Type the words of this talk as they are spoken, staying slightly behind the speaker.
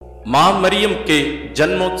मां मरियम के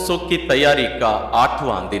जन्मोत्सव की तैयारी का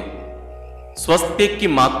 8वां दिन, स्वस्थ्य की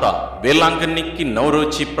माता वेलांगनी की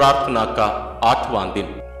नवरोजी प्रार्थना का 8वां दिन।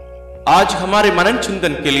 आज हमारे मनन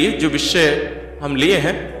चिंतन के लिए जो विषय हम लिए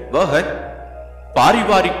हैं वह है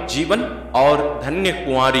पारिवारिक जीवन और धन्य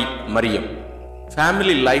कुंवारी Maryam,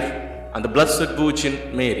 family life and the blessed virgin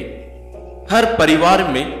Mary. हर परिवार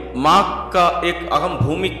में मां का एक अहम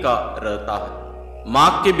भूमिका रहता है। मां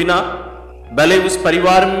के बिना भले उस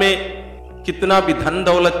परिवार में कितना भी धन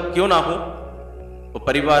दौलत क्यों ना हो, वो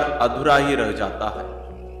परिवार अधूरा ही रह जाता है।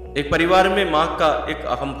 एक परिवार में मां का एक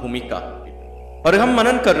अहम भूमिका, और हम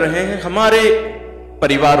मनन कर रहे हैं हमारे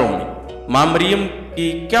परिवारों में मां मरियम की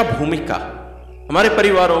क्या भूमिका, हमारे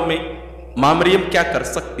परिवारों में मां मरियम क्या कर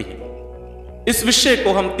सकती है। इस विषय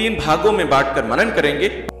को हम 3 भागों में बांटकर मनन करेंगे।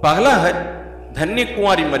 पहला है धन्य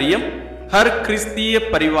कुंवारी मरियम, हर क्रिस्तीय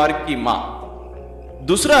परिवार की मां।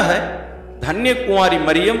 दूसरा है धन्य कुंवारी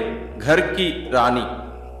मरियम, घर की रानी।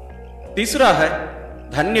 तीसरा है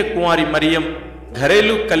धन्य कुंवारी मरियम,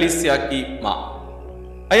 घरेलू कलीसिया की मां।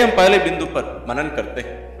 आइए हम पहले बिंदु पर मनन करते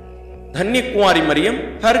हैं। धन्य कुंवारी मरियम,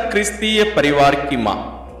 हर क्रिस्तीय परिवार की मां।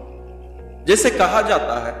 जैसे कहा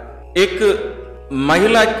जाता है एक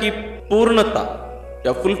महिला की पूर्णता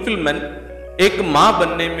या फुलफिलमेंट एक मां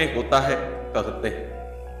बनने में होता है कहते हैं,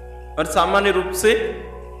 और सामान्य रूप से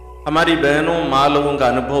हमारी बहनों मां लोगों का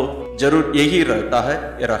अनुभव जरूर यही रहता है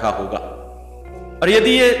या रहा होगा। और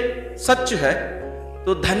यदि ये सच है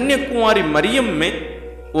तो धन्य कुंवारी मरियम में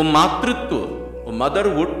वो मातृत्व, वो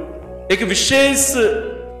मदरहुड एक विशेष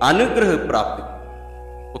अनुग्रह प्राप्ति।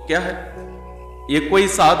 वो क्या है? ये कोई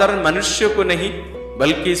साधारण मनुष्य को नहीं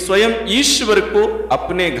बल्कि स्वयं ईश्वर को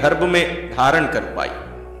अपने गर्भ में धारण कर पाई।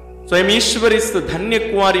 स्वयं ईश्वर इस धन्य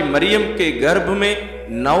कुंवारी मरियम के गर्भ में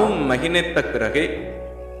 9 महीने तक रहे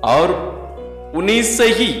और उन्हीं से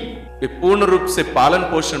ही वे पूर्ण रूप से पालन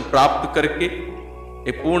पोषण प्राप्त करके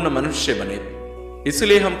एक पूर्ण मनुष्य बने थे।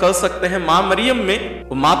 इसलिए हम कह सकते हैं मां मरियम में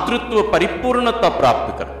वो मातृत्व परिपूर्णता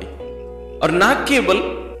प्राप्त करती है। और न केवल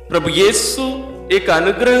प्रभु यीशु एक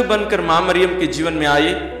अनुग्रह बनकर मां मरियम के जीवन में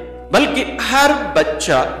आए, बल्कि हर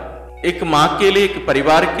बच्चा एक मां के लिए, एक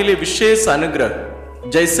परिवार के लिए विशेष अनुग्रह।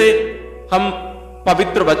 जैसे हम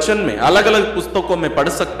पवित्र वचन में अलग अलग पुस्तकों में पढ़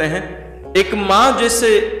सकते हैं, एक मां जैसे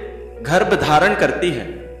गर्भ धारण करती है,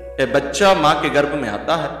 एक बच्चा मां के गर्भ में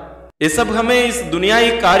आता है। ये सब हमें इस दुनियाई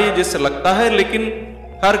कार्य जैसे लगता है, लेकिन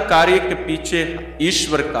हर कार्य के पीछे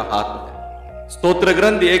ईश्वर का हाथ है। स्तोत्र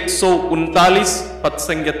ग्रंथ 139 पद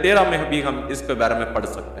संख्या 13 में भी हम इसके बारे में पढ़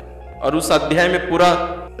सकते हैं, और उस अध्याय में पूरा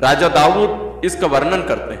राजा दाऊद इसका वर्णन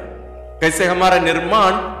करते हैं, कैसे हमारा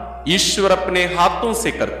निर्माण ईश्वर अपने हाथों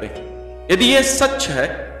से करते हैं। यदि ये सच है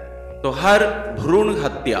तो हर भ्रूण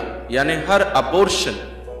हत्या यानी हर अबॉर्शन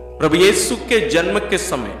प्रभु यीशु के जन्म के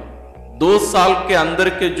समय 2 साल के अंदर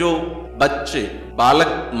के जो बच्चे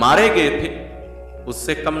बालक मारे गए थे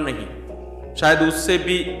उससे कम नहीं, शायद उससे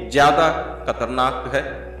भी ज्यादा खतरनाक है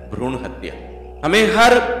भ्रूण हत्या। हमें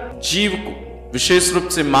हर जीव को, विशेष रूप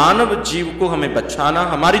से मानव जीव को हमें बचाना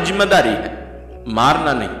हमारी जिम्मेदारी है,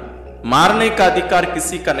 मारना नहीं। मारने का अधिकार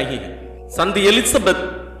किसी का नहीं है। संत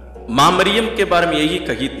एलिजाबेथ मां मरियम के बारे में यही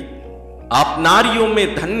कही थी, आप नारियों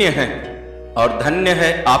में धन्य हैं और धन्य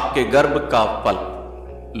है आपके गर्भ का फल।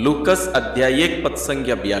 लूकस अध्याय 1 पद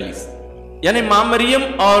संख्या 42। यानी मां मरियम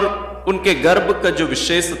और उनके गर्भ का जो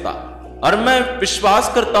विशेषता, और मैं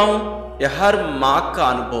विश्वास करता हूं यह हर मां का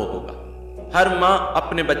अनुभव होगा। हर मां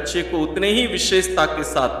अपने बच्चे को उतने ही विशेषता के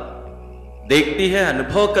साथ देखती है,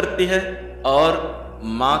 अनुभव करती है, और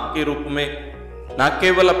मां के रूप में न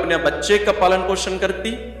केवल अपने बच्चे का पालन पोषण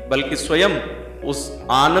करती बल्कि स्वयं उस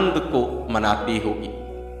आनंद को मनाती होगी।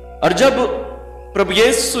 और जब प्रभु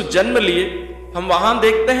यीशु जन्म लिए, हम वहां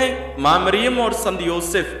देखते हैं मां मरियम और संत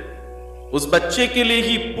योसेफ उस बच्चे के लिए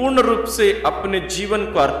ही पूर्ण रूप से अपने जीवन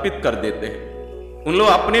को अर्पित कर देते हैं। उन लोग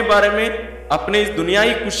अपने बारे में, अपने इस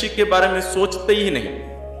दुनियाई खुशी के बारे में सोचते ही नहीं,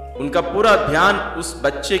 उनका पूरा ध्यान उस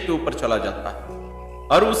बच्चे के ऊपर चला जाता है।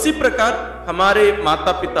 और उसी प्रकार हमारे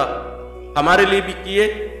माता पिता हमारे लिए भी किए,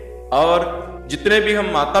 और जितने भी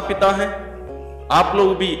हम माता पिता हैं आप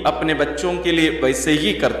लोग भी अपने बच्चों के लिए वैसे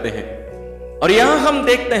ही करते हैं। और यहां हम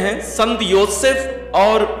देखते हैं संत योसेफ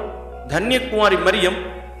और धन्य कुंवारी मरियम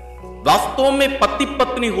वास्तव में पति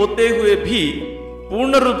पत्नी होते हुए भी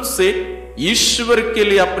पूर्ण रूप से ईश्वर के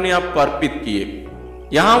लिए अपने आप को अर्पित किए।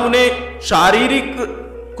 यहां उन्हें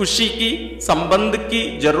शारीरिक खुशी की, संबंध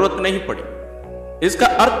की जरूरत नहीं पड़ी। इसका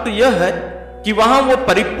अर्थ यह है कि वहां वो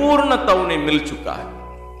परिपूर्णता उन्हें मिल चुका है,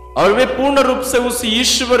 और वे पूर्ण रूप से उस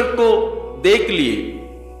ईश्वर को देख लिए,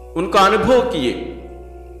 उनका अनुभव किए।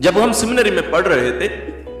 जब हम सेमिनरी में पढ़ रहे थे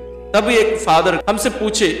तब एक फादर हमसे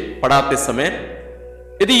पूछे पढ़ाते समय,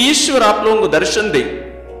 यदि ईश्वर आप लोगों को दर्शन दे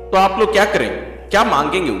तो आप लोग क्या करेंगे, क्या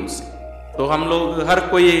मांगेंगे उनसे? तो हम लोग हर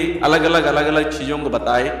कोई अलग अलग चीजों को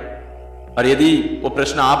बताए, और यदि वो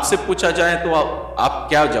प्रश्न आपसे पूछा जाए तो आप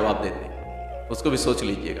क्या जवाब देते हैं, उसको भी सोच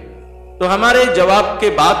लीजिएगा। तो हमारे जवाब के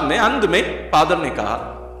बाद में अंत में फादर ने कहा,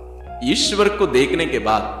 ईश्वर को देखने के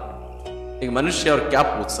बाद एक मनुष्य और क्या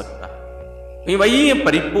पूछ सकता है? वही है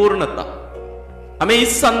परिपूर्णता। हमें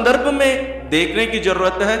इस संदर्भ में देखने की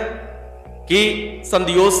जरूरत है कि संत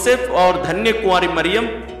योसेफ और धन्य कुंवारी मरियम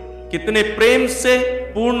कितने प्रेम से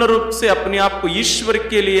पूर्ण रूप से अपने आप को ईश्वर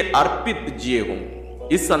के लिए अर्पित जिए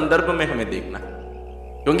होंगे। इस संदर्भ में हमें देखना है,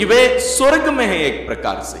 क्योंकि वे स्वर्ग में है, एक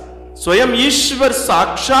प्रकार से स्वयं ईश्वर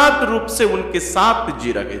साक्षात रूप से उनके साथ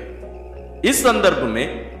जी रहे थे। इस संदर्भ में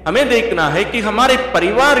हमें देखना है कि हमारे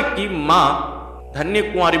परिवार की मां धन्य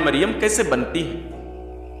कुंवारी मरियम कैसे बनती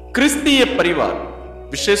है। क्रिस्तीय परिवार,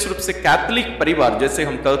 विशेष रूप से कैथोलिक परिवार जैसे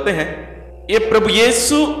हम कहते हैं, ये प्रभु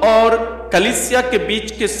यीशु और कलीसिया के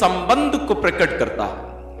बीच के संबंध को प्रकट करता है।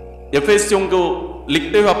 एफेसियों को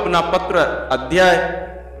लिखते हुए अपना पत्र अध्याय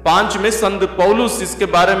 5 में संत पौलुस इसके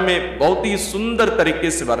बारे में बहुत ही सुंदर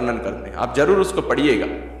तरीके से वर्णन करते हैं। आप जरूर उसको पढ़िएगा,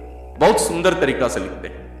 बहुत सुंदर तरीका से लिखते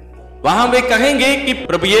हैं। वहां वे कहेंगे कि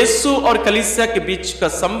प्रभु यीशु और कलीसिया के बीच का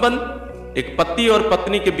संबंध एक पति और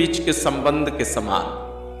पत्नी के बीच के संबंध के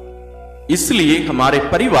समान। इसलिए हमारे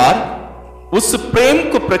परिवार उस प्रेम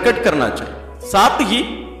को प्रकट करना चाहिए। साथ ही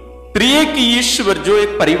त्रिएक ईश्वर जो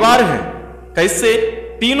एक परिवार है, कैसे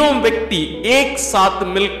तीनों व्यक्ति एक साथ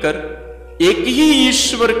मिलकर एक ही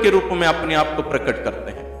ईश्वर के रूप में अपने आप को प्रकट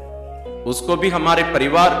करते हैं, उसको भी हमारे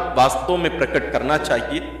परिवार वास्तव में प्रकट करना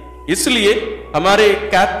चाहिए। इसलिए हमारे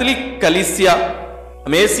कैथोलिक कलीसिया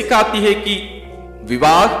हमें सिखाती है कि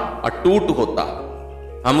विवाह अटूट होता है,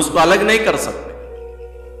 हम उसको अलग नहीं कर सकते।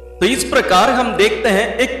 तो इस प्रकार हम देखते हैं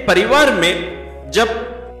एक परिवार में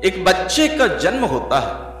जब एक बच्चे का जन्म होता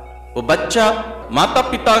है, वो बच्चा माता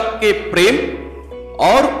पिता के प्रेम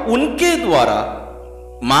और उनके द्वारा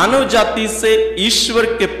मानव जाति से ईश्वर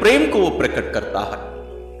के प्रेम को वो प्रकट करता है।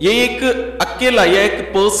 ये एक अकेला या एक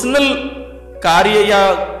पर्सनल कार्य या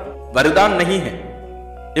वरदान नहीं है,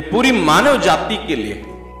 ये पूरी मानव जाति के लिए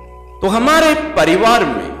है। तो हमारे परिवार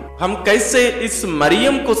में हम कैसे इस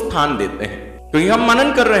मरियम को स्थान देते हैं, क्योंकि हम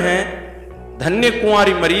मनन कर रहे हैं धन्य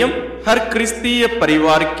कुंवारी मरियम हर क्रिस्तीय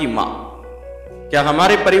परिवार की मां। क्या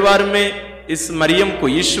हमारे परिवार में इस मरियम को,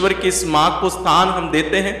 ईश्वर की इस मां को स्थान हम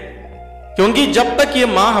देते हैं? क्योंकि जब तक ये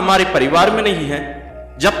मां हमारे परिवार में नहीं है,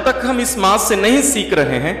 जब तक हम इस मां से नहीं सीख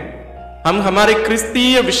रहे हैं, हम हमारे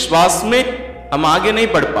क्रिस्तीय विश्वास में हम आगे नहीं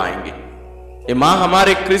बढ़ पाएंगे। ये मां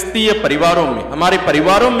हमारे क्रिस्तीय परिवारों में, हमारे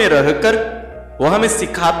परिवारों में रहकर वो हमें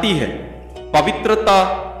सिखाती है पवित्रता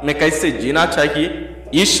में कैसे जीना चाहिए,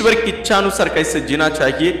 ईश्वर की इच्छा अनुसार कैसे जीना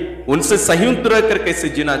चाहिए, उनसे संयुक्त रहकर कैसे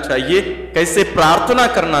जीना चाहिए, कैसे प्रार्थना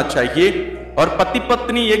करना चाहिए, और पति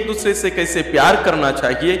पत्नी एक दूसरे से कैसे प्यार करना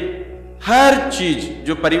चाहिए। हर चीज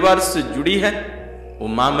जो परिवार से जुड़ी है वो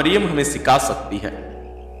मां मरियम हमें सिखा सकती है।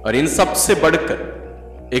 और इन सब से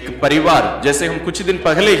बढ़कर एक परिवार, जैसे हम कुछ दिन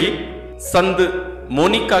पहले ही संत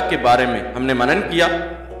मोनिका के बारे में हमने मनन किया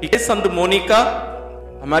कि संत मोनिका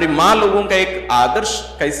हमारी मां लोगों का एक आदर्श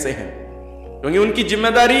कैसे है, क्योंकि उनकी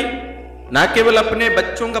जिम्मेदारी न केवल अपने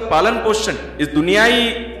बच्चों का पालन पोषण इस दुनियाई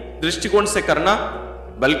दृष्टिकोण से करना,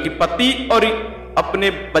 बल्कि पति और अपने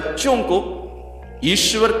बच्चों को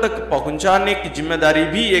ईश्वर तक पहुंचाने की जिम्मेदारी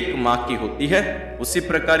भी एक मां की होती है, उसी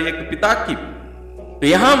प्रकार एक पिता की। तो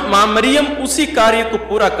यहां मां मरियम उसी कार्य को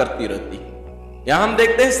पूरा करती रहती है। यहां हम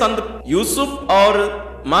देखते हैं संत यूसुफ और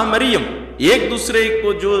मां मरियम एक दूसरे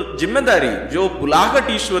को जो जिम्मेदारी, जो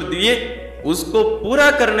बुलाहट ईश्वर दिए, उसको पूरा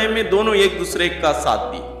करने में दोनों एक दूसरे का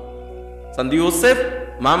साथ दिए। संत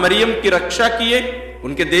योसेफ मां मरियम की रक्षा किए,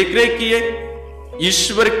 उनके देखरेख किए,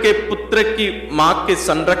 ईश्वर के पुत्र की मां के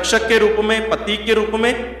संरक्षक के रूप में, पति के रूप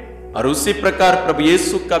में, और उसी प्रकार प्रभु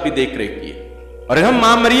यीशु का भी देखरेख किए। और हम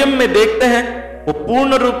मां मरियम में देखते हैं वो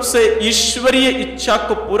पूर्ण रूप से ईश्वरीय इच्छा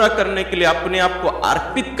को पूरा करने के लिए अपने आप को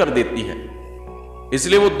अर्पित कर देती है,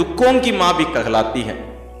 इसलिए वो दुखों की मां भी कहलाती है।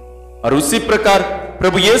 और उसी प्रकार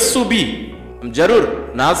प्रभु यीशु भी, हम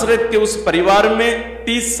जरूर नासरत के उस परिवार में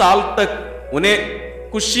 30 साल तक उन्हें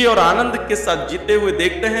खुशी और आनंद के साथ जीते हुए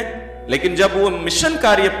देखते हैं, लेकिन जब वो मिशन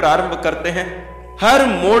कार्य प्रारंभ करते हैं, हर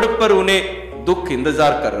मोड़ पर उन्हें दुख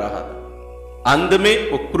इंतजार कर रहा था। अंत में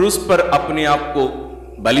वो क्रूस पर अपने आप को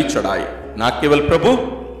बलि चढ़ाए। ना केवल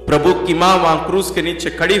प्रभु की मां वहां क्रूस के नीचे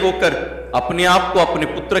खड़ी होकर अपने आप को अपने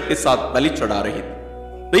पुत्र के साथ बलि चढ़ा रही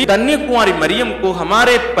थी। तो ये धन्य कुंवारी मरियम को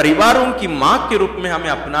हमारे परिवारों की मां के रूप में हमें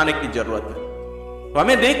अपनाने की जरूरत है। तो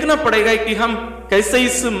हमें देखना पड़ेगा कि हम कैसे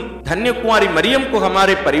इस धन्य कुंवारी मरियम को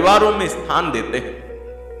हमारे परिवारों में स्थान देते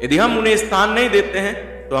हैं। यदि हम उन्हें स्थान नहीं देते हैं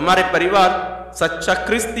तो हमारे परिवार सच्चा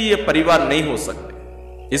क्रिस्तीय परिवार नहीं हो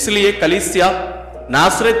सकते। इसलिए कलीसिया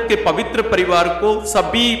नासरत के पवित्र परिवार को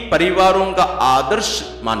सभी परिवारों का आदर्श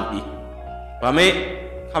मानती है।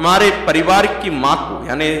 हमें हमारे परिवार की मां को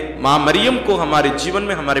यानी मां मरियम को हमारे जीवन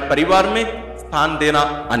में, हमारे परिवार में स्थान देना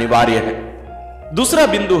अनिवार्य है। दूसरा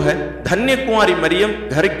बिंदु है धन्य कुंवारी मरियम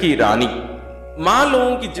घर की रानी। मां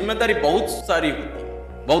लोगों की जिम्मेदारी बहुत सारी होती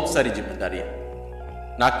है, बहुत सारी जिम्मेदारी है,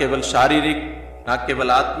 ना केवल शारीरिक, ना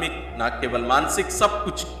केवल आत्मिक, ना केवल मानसिक, सब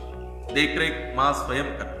कुछ देख रेख मां स्वयं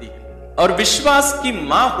करती है। और विश्वास की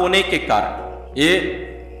मां होने के कारण ये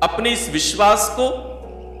अपने इस विश्वास को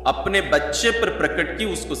अपने बच्चे पर प्रकट की,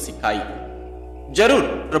 उसको सिखाई। जरूर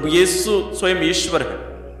प्रभु यीशु स्वयं ईश्वर है,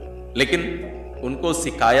 लेकिन उनको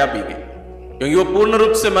सिखाया भी गया क्योंकि वो पूर्ण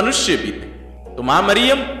रूप से मनुष्य भी थे। तो मां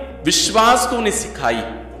मरियम विश्वास को उन्हें सिखाई।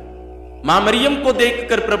 मां मरियम को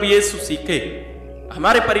देखकर प्रभु यीशु सीखे।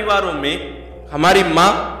 हमारे परिवारों में हमारी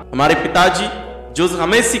मां, हमारे पिताजी जो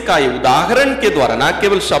हमें सिखाए उदाहरण के द्वारा, ना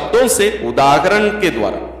केवल शब्दों से, उदाहरण के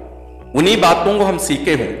द्वारा, उन्हीं बातों को हम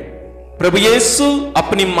सीखे होंगे। प्रभु यीशु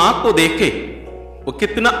अपनी मां को देखे, वो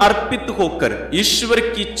कितना अर्पित होकर ईश्वर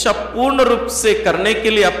की इच्छा पूर्ण रूप से करने के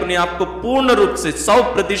लिए अपने आप को पूर्ण रूप से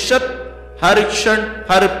 100% हर क्षण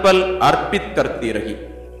हर पल अर्पित करती रही।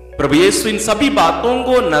 प्रभु यीशु इन सभी बातों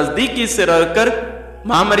को नजदीकी से रहकर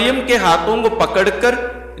मां मरियम के हाथों को पकड़कर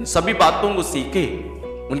इन सभी बातों को सीखे,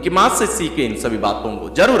 उनकी मां से सीखे इन सभी बातों को।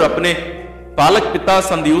 जरूर अपने पालक पिता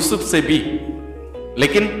संत यूसुफ से भी,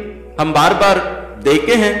 लेकिन हम बार बार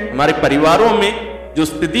देखे हैं हमारे परिवारों में जो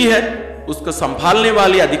स्थिति है उसको संभालने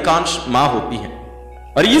वाली अधिकांश मां होती है।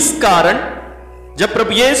 और इस कारण जब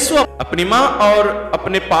प्रभु यीशु अपनी मां और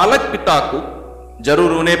अपने पालक पिता को,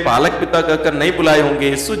 जरूर उन्हें पालक पिता कहकर नहीं बुलाए होंगे,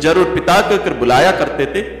 यीशु जरूर पिता कहकर बुलाया करते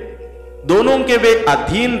थे, दोनों के वे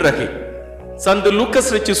अधीन रहे। संत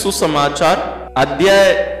लूकस रचित सुसमाचार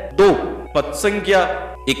अध्याय 2 पद संख्या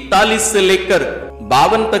 41 से लेकर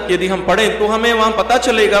 52 तक यदि हम पढ़ें तो हमें वहां पता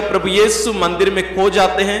चलेगा प्रभु यीशु मंदिर में खो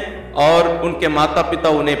जाते हैं और उनके माता पिता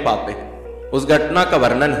उन्हें पाते हैं। उस घटना का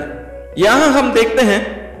वर्णन है। यहां हम देखते हैं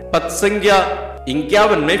पद संख्या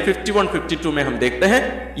 51 में 51-52 में हम देखते हैं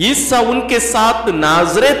यीशु उनके साथ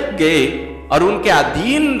नाजरेत गए और उनके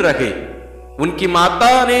अधीन रहे। उनकी माता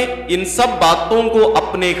ने इन सब बातों को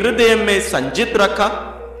अपने हृदय में संचित रखा।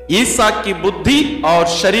 ईसा की बुद्धि और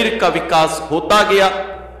शरीर का विकास होता गया,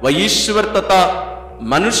 वह ईश्वर तथा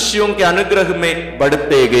मनुष्यों के अनुग्रह में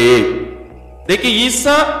बढ़ते गए। देखिए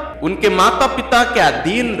ईसा उनके माता पिता के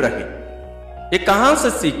अधीन रहे। ये कहां से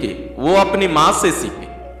सीखे? वो अपनी मां से सीखे।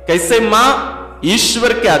 कैसे मां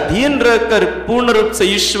ईश्वर के अधीन रहकर पूर्ण रूप से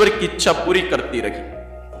ईश्वर की इच्छा पूरी करती रही।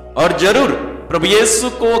 और जरूर प्रभु यीशु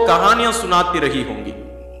को कहानियां सुनाती रही होंगी,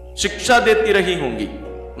 शिक्षा देती रही होंगी।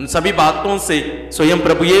 उन सभी बातों से स्वयं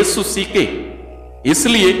प्रभु यीशु सीखे।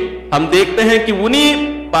 इसलिए हम देखते हैं कि उन्हीं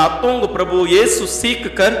बातों को प्रभु यीशु सीख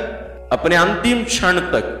कर अपने अंतिम क्षण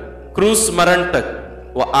तक, क्रूस मरण तक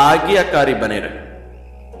वो आज्ञाकारी बने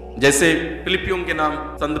रहे। जैसे फिलिपियों के नाम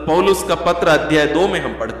संत पौलुस का पत्र अध्याय 2 में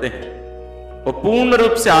हम पढ़ते हैं, वो पूर्ण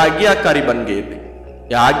रूप से आज्ञाकारी बन गए थे।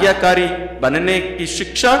 या आज्ञाकारी बनने की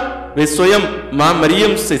शिक्षा वे स्वयं मां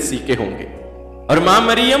मरियम से सीखे होंगे। और मां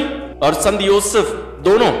मरियम और संत यूसुफ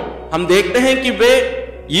दोनों हम देखते हैं कि वे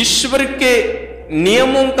ईश्वर के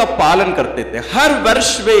नियमों का पालन करते थे। हर वर्ष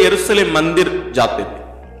वे यरूशलेम मंदिर जाते थे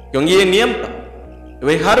क्योंकि ये नियम था,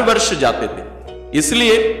 वे हर वर्ष जाते थे।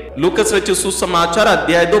 इसलिए लूकस रचित सुसमाचार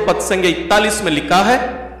अध्याय 2 पद संख्या 41 में लिखा है,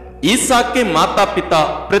 ईसा के माता पिता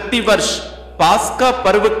प्रतिवर्ष पास्का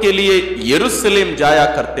पर्व के लिए यरूशलेम जाया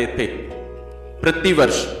करते थे,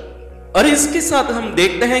 प्रतिवर्ष। और इसके साथ हम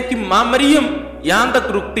देखते हैं कि मां मरियम यहां तक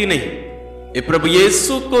रुकती नहीं, ये प्रभु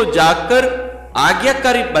यीशु को जाकर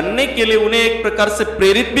आज्ञाकारी बनने के लिए उन्हें एक प्रकार से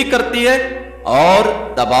प्रेरित भी करती है और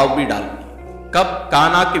दबाव भी डालती है। कब?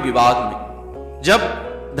 काना के विवाह में, जब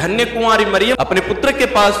धन्य कुंवारी मरियम अपने पुत्र के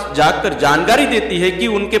पास जाकर जानकारी देती है कि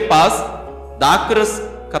उनके पास दाखरस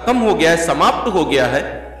खत्म हो गया है, समाप्त हो गया है।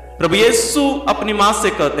 प्रभु यीशु अपनी मां से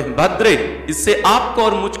कहते हैं, भद्रे इससे आपको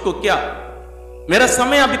और मुझको क्या, मेरा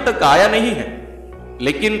समय अभी तक आया नहीं है।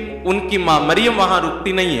 लेकिन उनकी मां मरियम वहां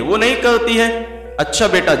रुकती नहीं है। वो नहीं कहती है अच्छा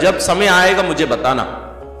बेटा जब समय आएगा मुझे बताना,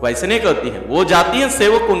 वैसे नहीं कहती है। वो जाती है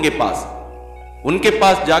सेवकों के पास, उनके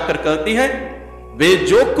पास जाकर कहती है वे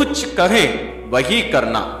जो कुछ कहें वही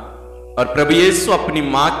करना। और प्रभु यीशु अपनी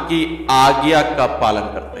मां की आज्ञा का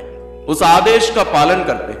पालन करते हैं, उस आदेश का पालन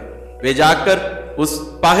करते हैं। वे जाकर उस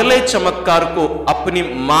पहले चमत्कार को अपनी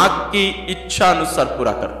मां की इच्छा अनुसार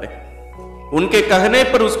पूरा करते हैं, उनके कहने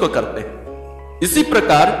पर उसको करते हैं। इसी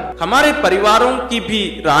प्रकार हमारे परिवारों की भी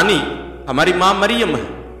रानी हमारी मां मरियम है।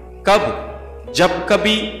 कब? जब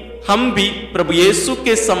कभी हम भी प्रभु यीशु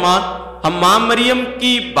के समान हम मां मरियम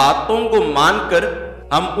की बातों को मानकर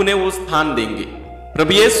हम उन्हें वो स्थान देंगे।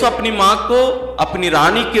 प्रभु यीशु अपनी मां को अपनी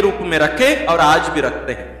रानी के रूप में रखे और आज भी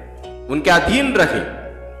रखते हैं, उनके अधीन रहे,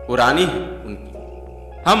 वो रानी है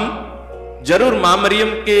उनकी। हम जरूर मां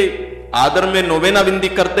मरियम के आदर में नोवेना विनती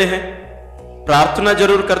करते हैं, प्रार्थना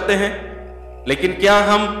जरूर करते हैं, लेकिन क्या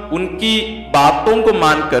हम उनकी बातों को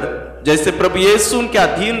मानकर, जैसे प्रभु यीशु उनके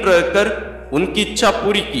अधीन रहकर उनकी इच्छा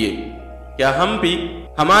पूरी किए, क्या हम भी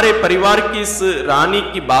हमारे परिवार की इस रानी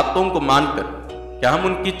की बातों को मानकर क्या हम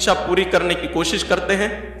उनकी इच्छा पूरी करने की कोशिश करते हैं?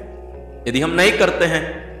 यदि हम नहीं करते हैं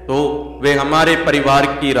तो वे हमारे परिवार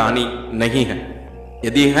की रानी नहीं है।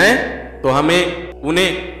 यदि हैं तो हमें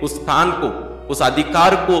उन्हें उस स्थान को, उस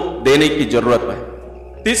अधिकार को देने की जरूरत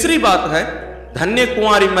है। तीसरी बात है धन्य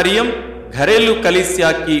कुंवारी मरियम घरेलू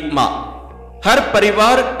कलीसिया की मां। हर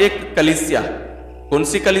परिवार एक कलीसिया है। कौन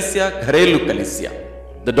सी कलीसिया? घरेलू कलीसिया,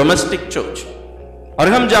 द डोमेस्टिक चर्च। और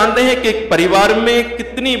हम जानते हैं कि एक परिवार में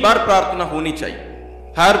कितनी बार प्रार्थना होनी चाहिए।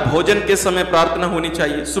 हर भोजन के समय प्रार्थना होनी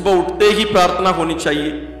चाहिए, सुबह उठते ही प्रार्थना होनी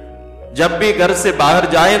चाहिए, जब भी घर से बाहर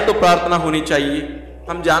जाएं तो प्रार्थना होनी चाहिए।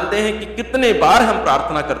 हम जानते हैं कि कितने बार हम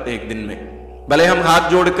प्रार्थना करते हैं एक दिन में। भले हम हाथ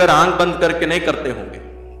जोड़कर आंख बंद करके नहीं करते होंगे,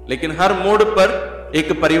 लेकिन हर मोड़ पर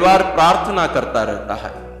एक परिवार प्रार्थना करता रहता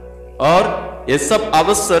है। और ये सब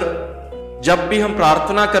अवसर जब भी हम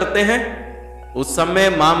प्रार्थना करते हैं उस समय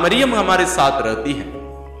मां मरियम हमारे साथ रहती है,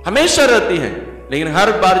 हमेशा रहती है। लेकिन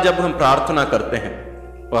हर बार जब हम प्रार्थना करते हैं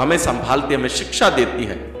वो हमें संभालती है, हमें शिक्षा देती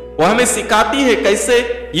है, वो हमें सिखाती है कैसे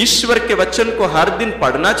ईश्वर के वचन को हर दिन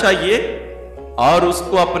पढ़ना चाहिए और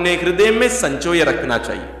उसको अपने हृदय में संजोए रखना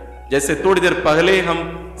चाहिए। जैसे थोड़ी देर पहले हम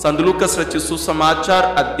संत लूकास रचित सुसमाचार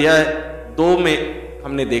अध्याय 2 में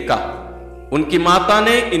हमने देखा, उनकी माता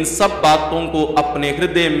ने इन सब बातों को अपने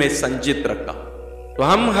हृदय में संजित रखा। तो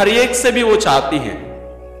हम हर एक से भी वो चाहती हैं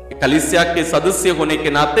कि कलीसिया के सदस्य होने के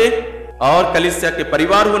नाते और कलीसिया के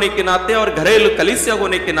परिवार होने के नाते और घरेलू कलीसिया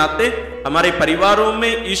होने के नाते हमारे परिवारों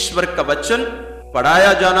में ईश्वर का वचन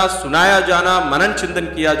पढ़ाया जाना, सुनाया जाना, मनन चिंतन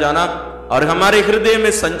किया जाना और हमारे हृदय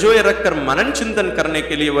में संजोए रखकर मनन चिंतन करने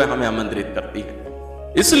के लिए वह हमें आमंत्रित करती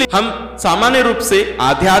है। इसलिए हम सामान्य रूप से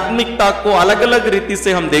आध्यात्मिकता को अलग अलग रीति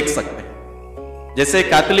से हम देख सकते हैं। जैसे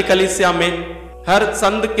कैथोलिक कलीसिया में हर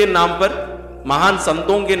संत के नाम पर, महान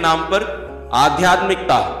संतों के नाम पर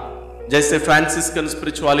आध्यात्मिकता, जैसे फ्रांसिस्कन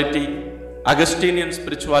स्पिरिचुअलिटी, अगस्टीनियन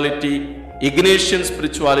स्पिरिचुअलिटी, इग्नेशियन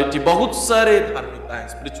स्पिरिचुअलिटी, बहुत सारे धार्मिकता है,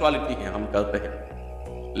 स्पिरिचुअलिटी है हम कहते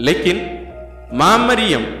हैं। लेकिन मां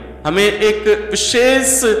मरियम हमें एक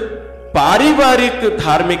विशेष पारिवारिक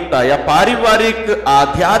धार्मिकता या पारिवारिक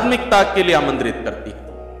आध्यात्मिकता के लिए आमंत्रित करती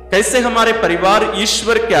है। कैसे हमारे परिवार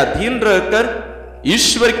ईश्वर के अधीन रहकर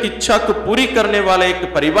ईश्वर की इच्छा को पूरी करने वाला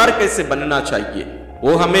एक परिवार कैसे बनना चाहिए,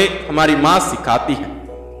 वो हमें हमारी मां सिखाती है,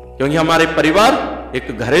 क्योंकि हमारे परिवार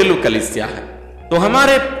एक घरेलू कलीसिया है। तो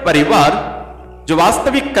हमारे परिवार जो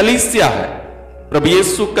वास्तविक कलीसिया है, प्रभु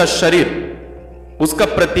यीशु का शरीर, उसका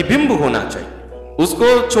प्रतिबिंब होना चाहिए, उसको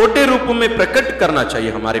छोटे रूप में प्रकट करना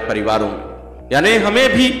चाहिए हमारे परिवारों में। यानी हमें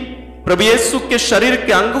भी प्रभु यीशु के शरीर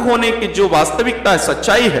के अंग होने की जो वास्तविकता है,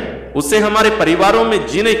 सच्चाई है, उसे हमारे परिवारों में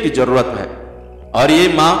जीने की जरूरत है। और ये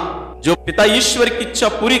मां जो पिता ईश्वर की इच्छा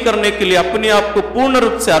पूरी करने के लिए अपने आप को पूर्ण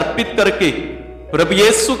रूप से अर्पित करके प्रभु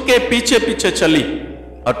यीशु के पीछे पीछे चली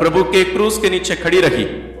और प्रभु के क्रूस के नीचे खड़ी रही,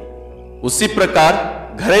 उसी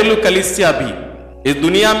प्रकार घरेलू कलीसिया भी इस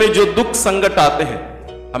दुनिया में जो दुख संकट आते हैं,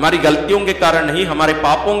 हमारी गलतियों के कारण नहीं, हमारे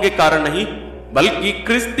पापों के कारण नहीं, बल्कि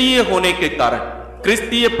क्रिस्तीय होने के कारण,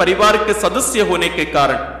 क्रिस्तीय परिवार के सदस्य होने के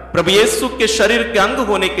कारण, प्रभु यीशु के शरीर के अंग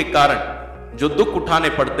होने के कारण जो दुख उठाने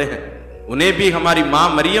पड़ते हैं, उन्हें भी हमारी मां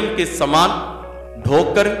मरियम के समान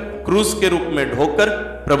ढोकर, क्रूस के रूप में ढोकर,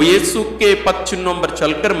 प्रभु यीशु के पद चिन्हों पर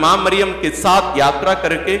चलकर मां मरियम के साथ यात्रा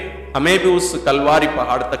करके हमें भी उस कलवारी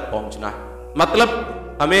पहाड़ तक पहुंचना है।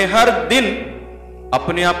 मतलब हमें हर दिन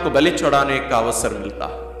अपने आप को बलि चढ़ाने का अवसर मिलता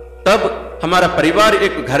है, तब हमारा परिवार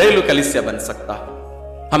एक घरेलू कलीसिया बन सकता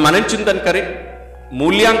है। हम मनन चिंतन करें,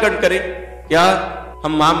 मूल्यांकन करें, क्या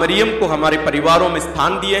हम मां मरियम को हमारे परिवारों में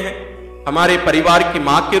स्थान दिए हैं, हमारे परिवार की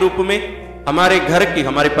मां के रूप में, हमारे घर की,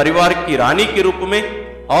 हमारे परिवार की रानी के रूप में,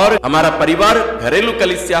 और हमारा परिवार घरेलू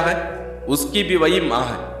कलीसिया है, उसकी भी वही मां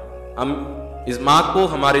है। हम इस मां को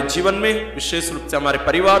हमारे जीवन में, विशेष रूप से हमारे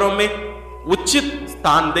परिवारों में उचित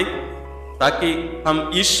स्थान दें, ताकि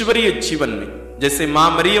हम ईश्वरीय जीवन में, जैसे मां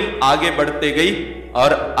मरियम आगे बढ़ते गई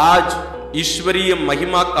और आज ईश्वरीय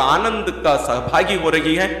महिमा का आनंद का सहभागी हो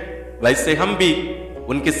रही है, वैसे हम भी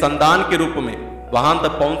उनके संतान के रूप में वहां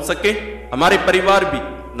तक पहुंच सके। हमारे परिवार भी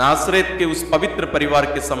नासरेत के उस पवित्र परिवार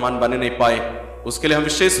के समान बने नहीं पाए, उसके लिए हम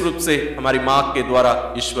विशेष रूप से हमारी मां के द्वारा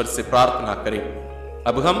ईश्वर से प्रार्थना करें।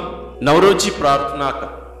 अब हम नवरोजी प्रार्थना का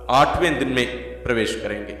 8वें दिन में प्रवेश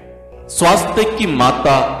करेंगे। स्वास्थ्य की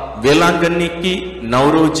माता वेलांगनी की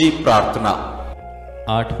नवरोजी प्रार्थना।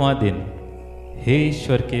 8वां दिन। हे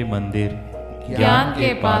ईश्वर के मंदिर, ज्ञान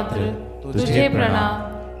के पात्र, तुझे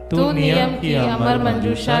प्रणाम। तू नियम की अमर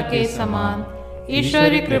मंजूषा के समान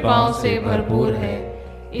ईश्वरी कृपाओं से भरपूर है,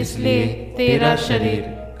 इसलिए तेरा शरीर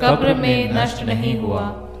कब्र में नष्ट नहीं हुआ,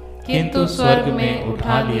 किंतु स्वर्ग में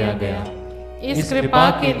उठा लिया गया। इस कृपा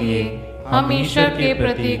के लिए हम ईश्वर के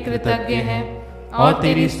प्रति कृतज्ञ हैं और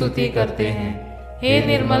तेरी स्तुति करते हैं। हे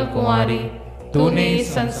निर्मल कुंवारी, तूने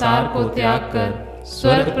इस संसार को त्याग कर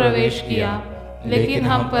स्वर्ग प्रवेश किया, लेकिन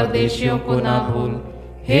हम परदेशियों को ना भूल।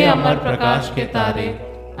 हे अमर प्रकाश के तारे,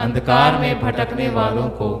 अंधकार में भटकने वालों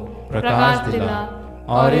को प्रकाश दिला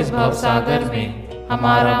और इस भवसागर में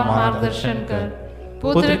हमारा मार्गदर्शन कर।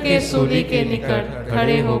 पुत्र के सूली के निकट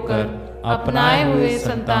खड़े होकर अपनाए हुए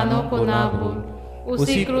संतानों को ना भूल।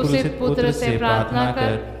 उसी क्रूसित पुत्र से प्रार्थना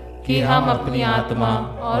कर कि हम अपनी आत्मा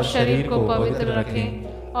और शरीर को पवित्र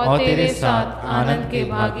रखें और तेरे साथ आनंद के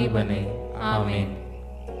भागी बने। आमीन।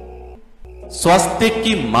 स्वास्थ्य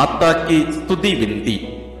की माता की स्तुति विनती।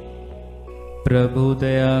 प्रभु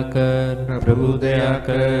दया कर, प्रभु दया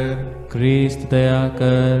कर, क्रिस्त दया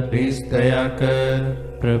कर, क्रिस्त दया कर,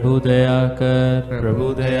 प्रभु दया कर,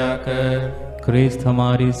 प्रभु दया कर, क्रिस्त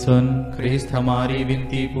हमारी सुन, क्रिस्त हमारी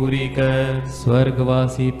विनती पूरी कर।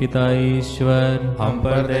 स्वर्गवासी पिता ईश्वर, हम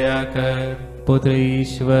पर दया कर। पुत्र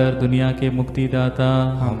ईश्वर, दुनिया के मुक्तिदाता,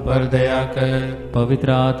 हम पर दया कर।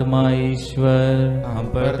 पवित्र आत्मा ईश्वर, हम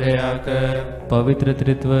पर दया कर। पवित्र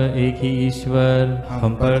त्रित्व एक ही ईश्वर,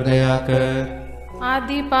 हम पर दया कर।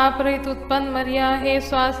 आदि पाप रहित उत्पन्न मरिया, हे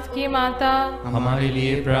स्वास्थ्य की माता, हमारे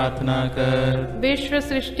लिए प्रार्थना कर। विश्व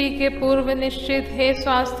सृष्टि के पूर्व निश्चित, हे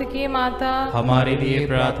स्वास्थ्य की माता, हमारे लिए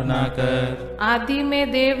प्रार्थना कर। आदि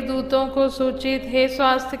में देवदूतों को सूचित, हे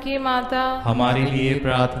स्वास्थ्य की माता, हमारे लिए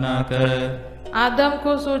प्रार्थना कर। आदम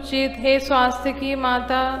को सूचित, हे स्वास्थ्य की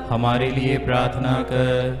माता, हमारे लिए प्रार्थना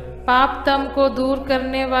कर। पाप तम को दूर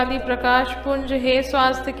करने वाली प्रकाश पुंज, हे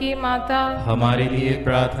स्वास्थ्य की माता, हमारे लिए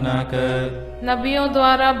प्रार्थना कर। नबियों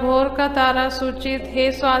द्वारा भोर का तारा सूचित,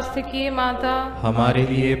 हे स्वास्थ्य की माता, हमारे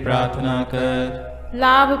लिए प्रार्थना कर।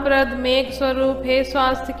 लाभप्रद मेघ स्वरूप, हे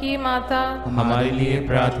स्वास्थ्य की माता, हमारे लिए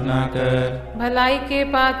प्रार्थना कर। भलाई के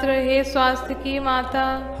पात्र, हे स्वास्थ्य की माता,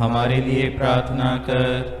 हमारे लिए प्रार्थना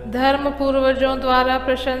कर। धर्म पूर्वजों द्वारा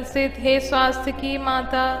प्रशंसित, हे स्वास्थ्य की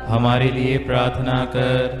माता, हमारे लिए प्रार्थना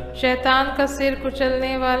कर। शैतान का सिर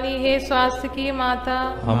कुचलने वाली, हे स्वास्थ्य की माता,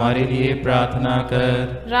 हमारे लिए प्रार्थना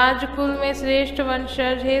कर। राजकुल में श्रेष्ठ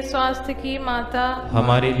वंशज, हे स्वास्थ्य की माता,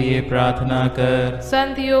 हमारे लिए प्रार्थना कर।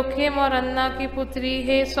 संत योखेम और अन्ना की पुत्री,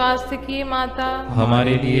 हे स्वास्थ्य की माता,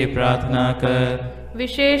 हमारे लिए प्रार्थना कर।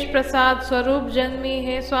 विशेष प्रसाद स्वरूप जन्मी,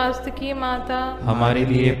 हे स्वास्थ्य की माता, हमारे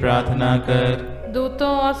लिए प्रार्थना कर। दूतों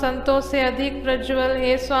और संतों से अधिक प्रज्वल,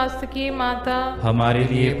 हे स्वास्थ्य की माता, हमारे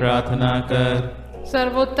लिए प्रार्थना कर।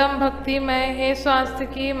 सर्वोत्तम भक्तिमय, हे स्वास्थ्य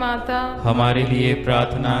की माता, हमारे लिए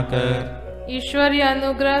प्रार्थना कर। ईश्वरीय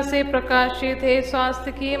अनुग्रह से प्रकाशित, हे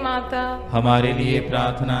स्वास्थ्य की माता, हमारे लिए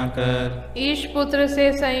प्रार्थना कर। ईश पुत्र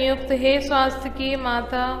से संयुक्त, हे स्वास्थ्य की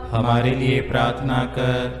माता, हमारे लिए प्रार्थना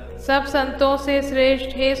कर। सब संतों से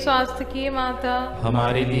श्रेष्ठ, हे स्वास्थ्य की माता,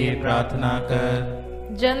 हमारे लिए प्रार्थना कर।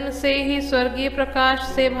 जन्म से ही स्वर्गीय प्रकाश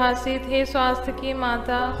से भासित, हे स्वास्थ्य की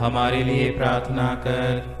माता, हमारे लिए प्रार्थना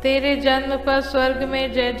कर। तेरे जन्म पर स्वर्ग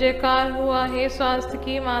में जय जयकार हुआ, हे स्वास्थ्य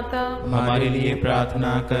की माता, हमारे लिए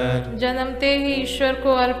प्रार्थना कर। जन्मते ही ईश्वर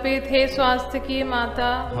को अर्पित, हे स्वास्थ्य की माता,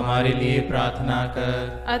 हमारे लिए प्रार्थना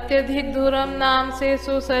कर। अत्यधिक धूरम नाम से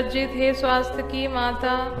सुसज्जित, हे स्वास्थ्य की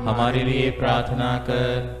माता, हमारे लिए प्रार्थना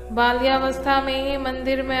कर। बाल्यावस्था में ही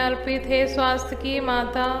मंदिर में अर्पित, हे स्वास्थ्य की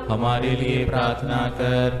माता, हमारे लिए प्रार्थना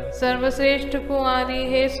कर। सर्वश्रेष्ठ कुंवारी,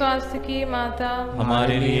 हे स्वास्थ्य की माता,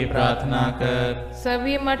 हमारे लिए प्रार्थना कर।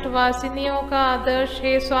 सभी मठवासिनियों का आदर्श,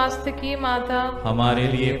 हे स्वास्थ्य की माता, हमारे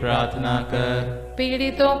लिए प्रार्थना कर।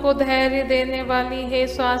 पीड़ितों को धैर्य देने वाली, हे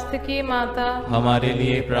स्वास्थ्य की माता, हमारे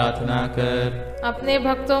लिए प्रार्थना कर। अपने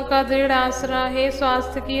भक्तों का दृढ़ आसरा, हे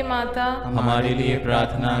स्वास्थ्य की माता, हमारे लिए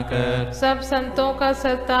प्रार्थना कर। सब संतों का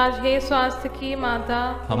सरताज, हे स्वास्थ्य की माता,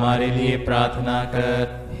 हमारे लिए प्रार्थना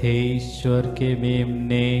कर। हे ईश्वर के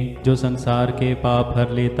मेमने, जो संसार के पाप हर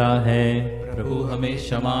लेता है, प्रभु हमें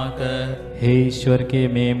क्षमा कर। हे ईश्वर के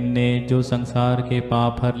मेमने, जो संसार के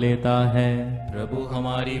पाप हर लेता है, प्रभु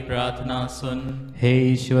हमारी प्रार्थना सुन। हे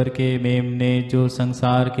ईश्वर के मेमने, जो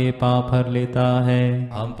संसार के पाप हर लेता है,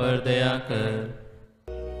 हम पर दया कर।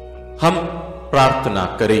 हम प्रार्थना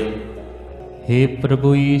करें। हे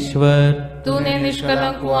प्रभु ईश्वर, तूने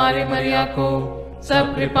निष्कलंक कुंवारी मरिया को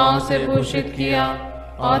सब कृपाओं से भूषित किया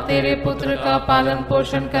और तेरे पुत्र का पालन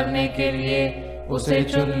पोषण करने के लिए उसे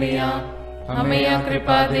चुन लिया। हमें यह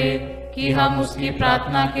कृपा दे कि हम उसकी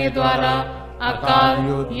प्रार्थना के द्वारा अकाल,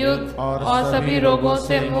 युद्ध और सभी रोगों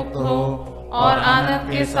से मुक्त हो और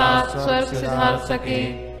आनंद के साथ स्वर्ग सिधार सके,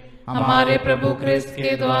 हमारे प्रभु क्रिस्त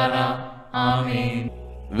के द्वारा। आमीन।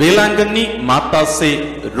 वेलांगनी माता से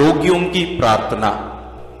रोगियों की प्रार्थना।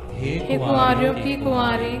 हे कुंवारियों की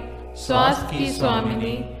कुंवारी, स्वास्थ्य की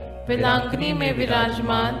स्वामिनी, वेलांगनी में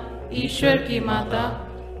विराजमान ईश्वर की माता,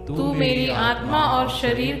 तू मेरी आत्मा और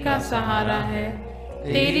शरीर का सहारा है।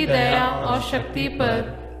 तेरी दया और शक्ति पर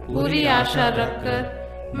पूरी आशा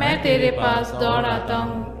रखकर मैं तेरे पास दौड़ आता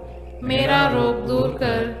हूँ। मेरा रोग दूर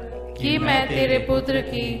कर कि मैं तेरे पुत्र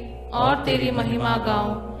की और तेरी महिमा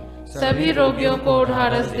गाऊं। सभी रोगियों को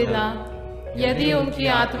ढाढ़स दिला। यदि उनकी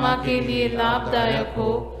आत्मा के लिए लाभदायक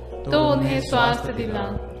हो तो उन्हें स्वास्थ्य दिला।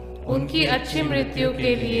 उनकी अच्छी मृत्यु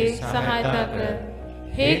के लिए सहायता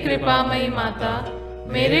कर। हे कृपामयी माता,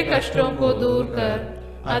 मेरे कष्टों को दूर कर,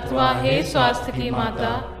 अथवा हे स्वास्थ्य की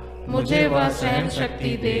माता, मुझे वह सहन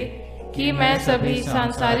शक्ति दे कि मैं सभी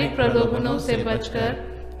सांसारिक प्रलोभनों से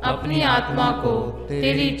बचकर अपनी आत्मा को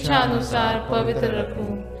तेरी इच्छा अनुसार पवित्र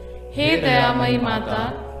रखूं। हे दयामयी माता,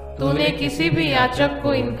 तूने किसी भी याचक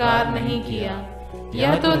को इनकार नहीं किया।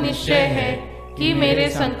 यह तो निश्चय है कि मेरे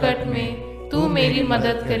संकट में तू मेरी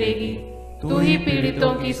मदद करेगी। तू ही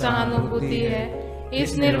पीड़ितों की सहानुभूति है।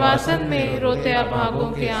 इस निर्वासन में रोते अभागों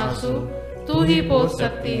के आंसू तू ही पोंछ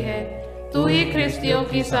सकती है। तू ही ख्रिस्तियों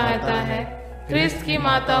की सहायता है। ख्रिस्त की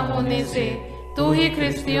माता होने से तू ही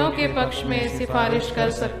ख्रिस्तियों के पक्ष में सिफारिश कर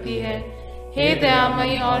सकती है। हे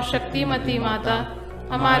दयामयी और शक्तिमती माता,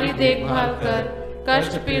 हमारी देखभाल कर,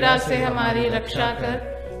 कष्ट पीड़ा से हमारी रक्षा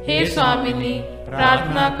कर। हे स्वामिनी,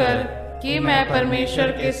 प्रार्थना कर कि मैं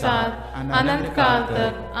परमेश्वर के साथ अनंत काल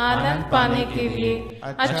तक आनंद पाने के लिए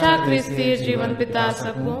अच्छा क्रिस्तीय जीवन बिता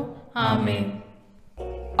सकूं। आमीन।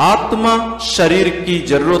 आत्मा शरीर की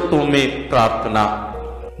जरूरतों में प्रार्थना।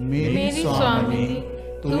 मेरी स्वामिनी,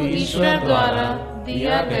 तू ईश्वर द्वारा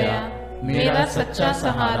दिया गया मेरा सच्चा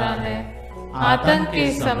सहारा है। आतंक के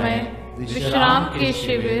समय विश्राम के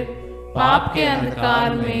शिविर, पाप के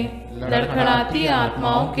अंधकार में लड़खड़ाती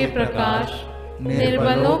आत्माओं के प्रकाश,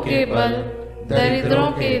 निर्बलों के बल, दरिद्रों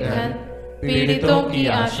के धन, पीड़ितों की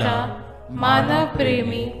आशा, मानव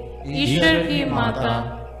प्रेमी ईश्वर की माता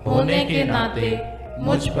होने के नाते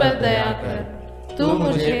मुझ पर दया कर। तू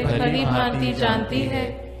मुझे भली भांति जानती है,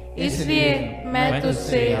 इसलिए मैं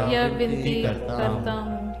तुझसे यह विनती करता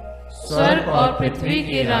हूँ। स्वर्ग और पृथ्वी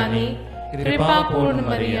की रानी, कृपा पूर्ण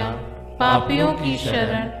मरिया, पापियों की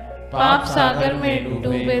शरण, पाप सागर में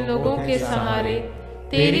डूबे लोगों के सहारे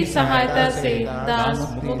तेरी सहायता से दास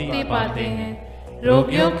मुक्ति पाते हैं।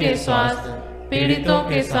 रोगियों के स्वास्थ्य, पीड़ितों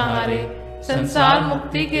के सहारे संसार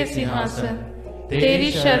मुक्ति के सिंहासन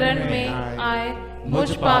तेरी शरण में आए। मुझ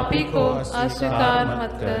पापी को अस्वीकार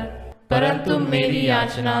मत कर, परंतु मेरी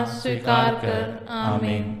याचना स्वीकार कर।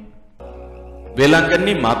 आमीन।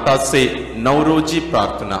 वेलांगनी माता से नवरोजी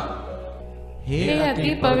प्रार्थना। हे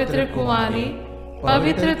अति पवित्र कुंवारी,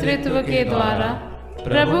 पवित्र त्रित्व के द्वारा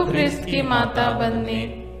प्रभु क्रिस्त की माता बनने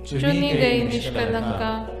चुनी गई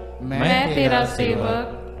निष्कलंका, मैं तेरा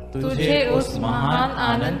सेवक तुझे उस महान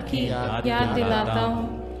आनंद की याद दिलाता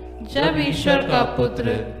हूँ जब ईश्वर का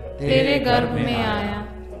पुत्र तेरे गर्भ में आया।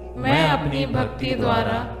 मैं अपनी भक्ति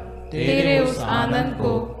द्वारा तेरे उस आनंद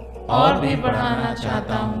को और भी बढ़ाना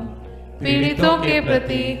चाहता हूँ। पीड़ितों के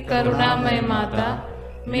प्रति करुणामय माता,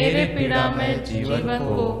 मेरे पीड़ामय जीवन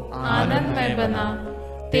को आनंदमय बना।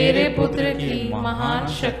 तेरे पुत्र की महान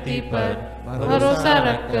शक्ति पर भरोसा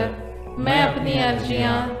रखकर मैं अपनी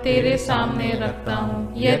अर्जियां तेरे सामने रखता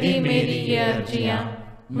हूँ। यदि मेरी ये अर्जियां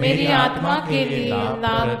मेरी आत्मा के लिए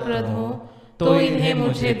लाभप्रद हो तो इन्हें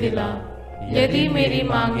मुझे दिला। यदि मेरी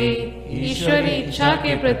मांगे ईश्वरी इच्छा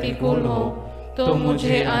के प्रतिकूल हो तो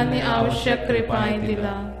मुझे अन्य आवश्यक कृपाएं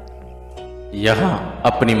दिला। यहाँ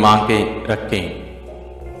अपनी मांगे रखें।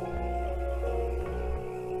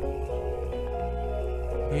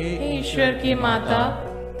 हे ईश्वर की माता,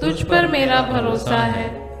 तुझ पर मेरा भरोसा है,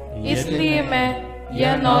 इसलिए मैं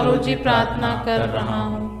यह नौरोजी प्रार्थना कर रहा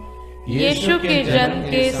हूँ। यीशु के जन्म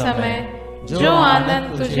के समय जो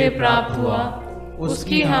आनंद तुझे प्राप्त हुआ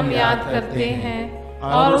उसकी हम याद करते हैं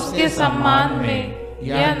और उसके सम्मान में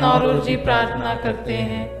यह नौरोजी प्रार्थना करते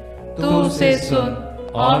हैं। तू उसे सुन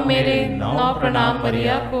और मेरे 9 प्रणाम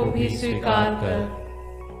मरिया को भी स्वीकार कर।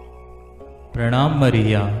 प्रणाम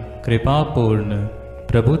मरिया, कृपा पूर्ण,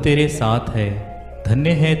 प्रभु तेरे साथ है।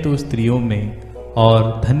 धन्य है तू स्त्रियों में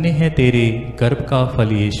और धन्य है तेरे गर्भ का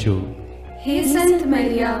फल यीशु। हे संत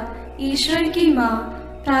मरिया, ईश्वर की माँ,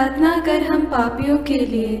 प्रार्थना कर हम पापियों के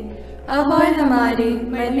लिए अब और हमारे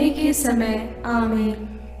मरने के समय आमीन।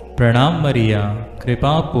 प्रणाम मरिया,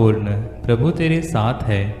 कृपा पूर्ण, प्रभु तेरे साथ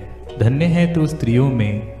है। धन्य है तू स्त्रियों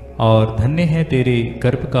में और धन्य है तेरे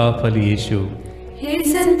गर्भ का फल यीशु। हे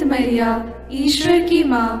संत मरिया, ईश्वर की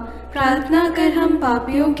माँ, प्रार्थना कर हम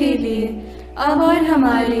पापियों के लिए, अब और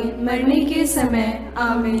हमारे मरने के समय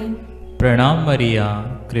आमीन। प्रणाम मरिया,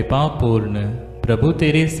 कृपा पूर्ण, प्रभु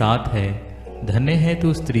तेरे साथ है। धन्य है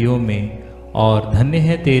तू स्त्रियों में और धन्य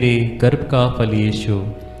है तेरे गर्भ का फल यीशु।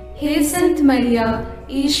 हे संत मरिया,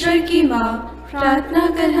 ईश्वर की माँ, प्रार्थना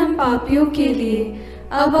कर हम पापियों के लिए,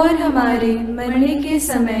 अब और हमारे मरने के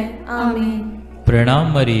समय आमीन।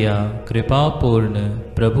 प्रणाम मरिया, कृपा पूर्ण,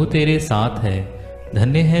 प्रभु तेरे साथ है।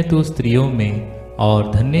 धन्य है तू स्त्रियों में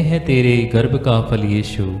और धन्य है तेरे गर्भ का फल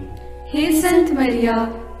यीशु। हे संत मरिया,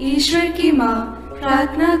 ईश्वर की माँ,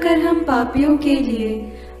 प्रार्थना कर हम पापियों के लिए,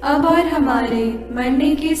 अब और हमारे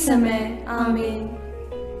मरने के समय आमीन।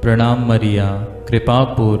 प्रणाम मरिया, कृपा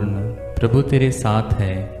पूर्ण, प्रभु तेरे साथ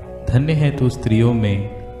है। धन्य है तू स्त्रियों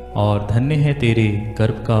में और धन्य है तेरे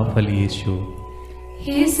गर्भ का फल यीशु।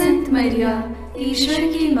 हे संत मरिया, ईश्वर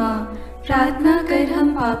की माँ, प्रार्थना कर हम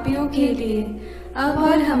पापियों के लिए, अब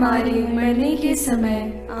और हमारे मरने के समय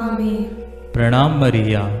आमीन। प्रणाम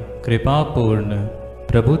मरिया, कृपा पूर्ण,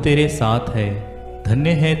 प्रभु तेरे साथ है। धन्य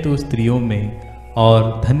है तू स्त्रियों में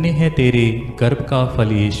और धन्य है तेरे गर्भ का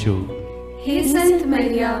फल यीशु। हे संत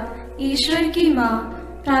मरिया, ईश्वर की माँ,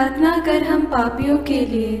 प्रार्थना कर हम पापियों के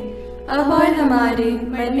लिए, अब और हमारे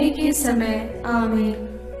मरने के समय आमीन।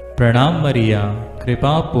 प्रणाम मरिया,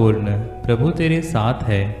 कृपा पूर्ण, प्रभु तेरे साथ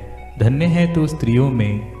है। धन्य है तू स्त्रियों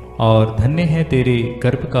में और धन्य है तेरे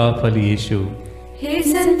गर्भ का फल यीशु। हे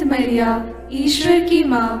संत मरिया, ईश्वर की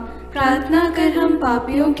माँ, प्रार्थना कर हम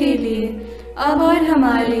पापियों के लिए, अब और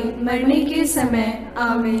हमारे मरने के समय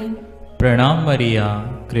आमीन। प्रणाम मरिया,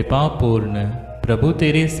 कृपा पूर्ण, प्रभु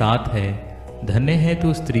तेरे साथ है। धन्य है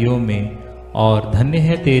तू स्त्रियों में और धन्य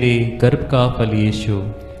है तेरे गर्भ का फल यीशु।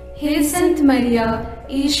 हे संत मरिया,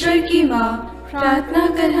 ईश्वर की माँ, प्रार्थना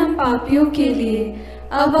कर हम पापियों के लिए,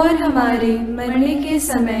 अब और हमारे मरने के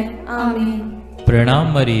समय आमीन।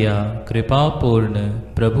 प्रणाम मरिया, कृपा पूर्ण,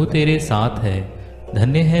 प्रभु तेरे साथ है।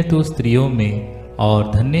 धन्य है तू स्त्रियों में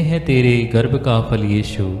और धन्य है तेरे गर्भ का फल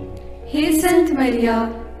यीशु। हे संत मरिया,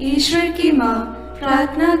 ईश्वर की माँ,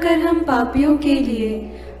 प्रार्थना कर हम पापियों के लिए,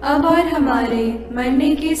 अब और हमारे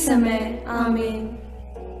मरने के समय आमीन।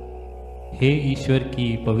 हे ईश्वर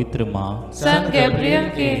की पवित्र माँ, संत गैब्रियल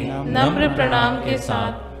के नम्र प्रणाम के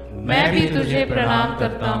साथ मैं भी तुझे प्रणाम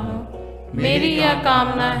करता हूँ। मेरी यह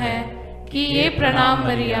कामना है कि ये प्रणाम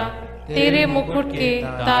मरिया तेरे मुकुट के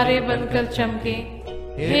तारे बनकर चमके।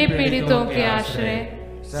 हे पीड़ितों के आश्रय,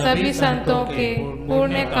 सभी संतों के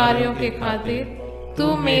पुण्य कार्यों के खातिर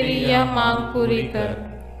तू मेरी यह मांग पूरी कर।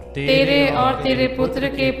 तेरे और तेरे पुत्र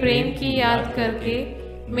के प्रेम की याद करके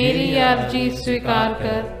मेरी यह अर्जी स्वीकार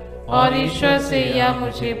कर और ईश्वर से यह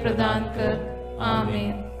मुझे प्रदान कर।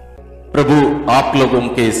 आमीन। प्रभु आप लोगों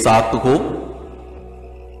के साथ हो।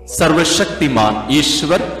 सर्वशक्तिमान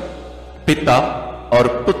ईश्वर पिता और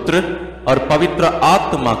पुत्र और पवित्र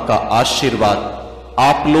आत्मा का आशीर्वाद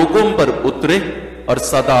आप लोगों पर उतरे और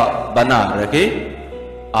सदा बना रहे।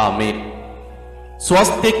 आमीन।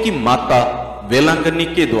 स्वास्थ्य की माता वेलांगनी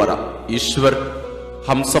के द्वारा ईश्वर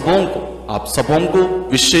हम सबों को, आप सबों को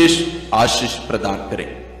विशेष आशीष प्रदान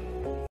करें।